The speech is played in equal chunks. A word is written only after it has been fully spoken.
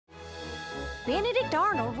Benedict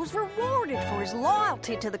Arnold was rewarded for his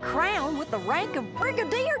loyalty to the crown with the rank of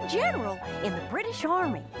Brigadier General in the British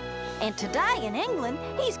Army. And today in England,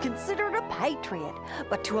 he's considered a patriot.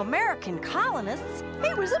 But to American colonists,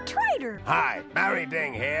 he was a traitor. Hi, Barry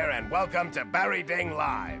Ding here, and welcome to Barry Ding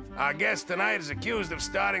Live. Our guest tonight is accused of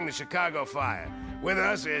starting the Chicago fire. With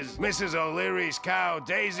us is Mrs. O'Leary's cow,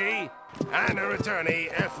 Daisy, and her attorney,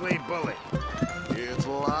 F. Lee Bully. It's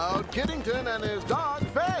Loud Kiddington and his dog,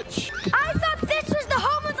 Fetch. I thought this was the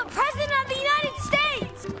home of the President of the United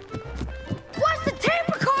States! What's the tape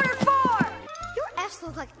recorder for? Your F's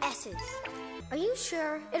look like S's. Are you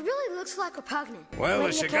sure? It really looks like repugnant. Well, the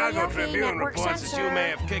When Chicago Karaoke Tribune Network reports that censor, you may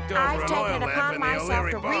have kicked over I've an oil taken it lamp upon in the myself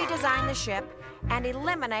O'Leary to bar. redesign the ship and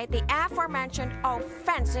eliminate the aforementioned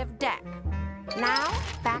offensive deck. Now,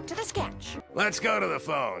 back to the sketch. Let's go to the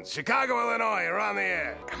phones. Chicago, Illinois, you're on the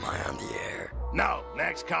air. Am I on the air? No,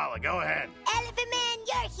 next caller, go ahead. Elephant Man,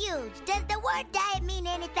 you're huge. Does the word diet mean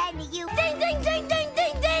anything to you? Ding, ding, ding, ding,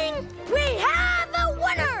 ding, ding! We have a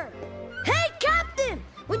winner! Hey, Captain!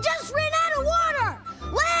 We just ran out of water!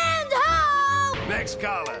 Land ho! Next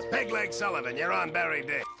caller, Pig Leg Sullivan, you're on Barry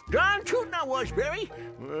Ding. Darn tootin' I was, Barry.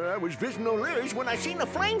 I was visiting O'Leary's when I seen the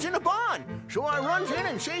flames in the barn. So I runs in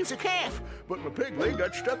and saves the calf. But my pig leg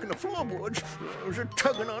got stuck in the floorboards. I was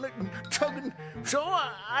tugging on it and tugging. So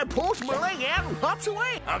I pulls my leg out and hops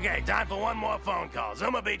away. Okay, time for one more phone call.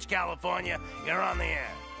 Zuma Beach, California, you're on the air.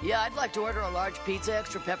 Yeah, I'd like to order a large pizza,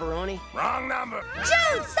 extra pepperoni. Wrong number.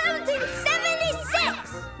 June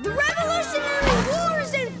 1776! The Revolutionary War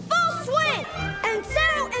is in full swing! And so,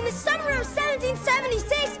 in the summer of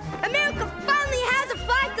 1776, America finally has a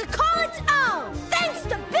flag to call its own! Thanks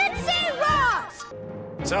to Bitsy Ross!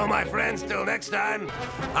 So, my friends, till next time,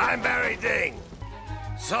 I'm Barry Ding.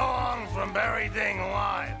 So long from Barry Ding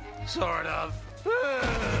Live, sort of.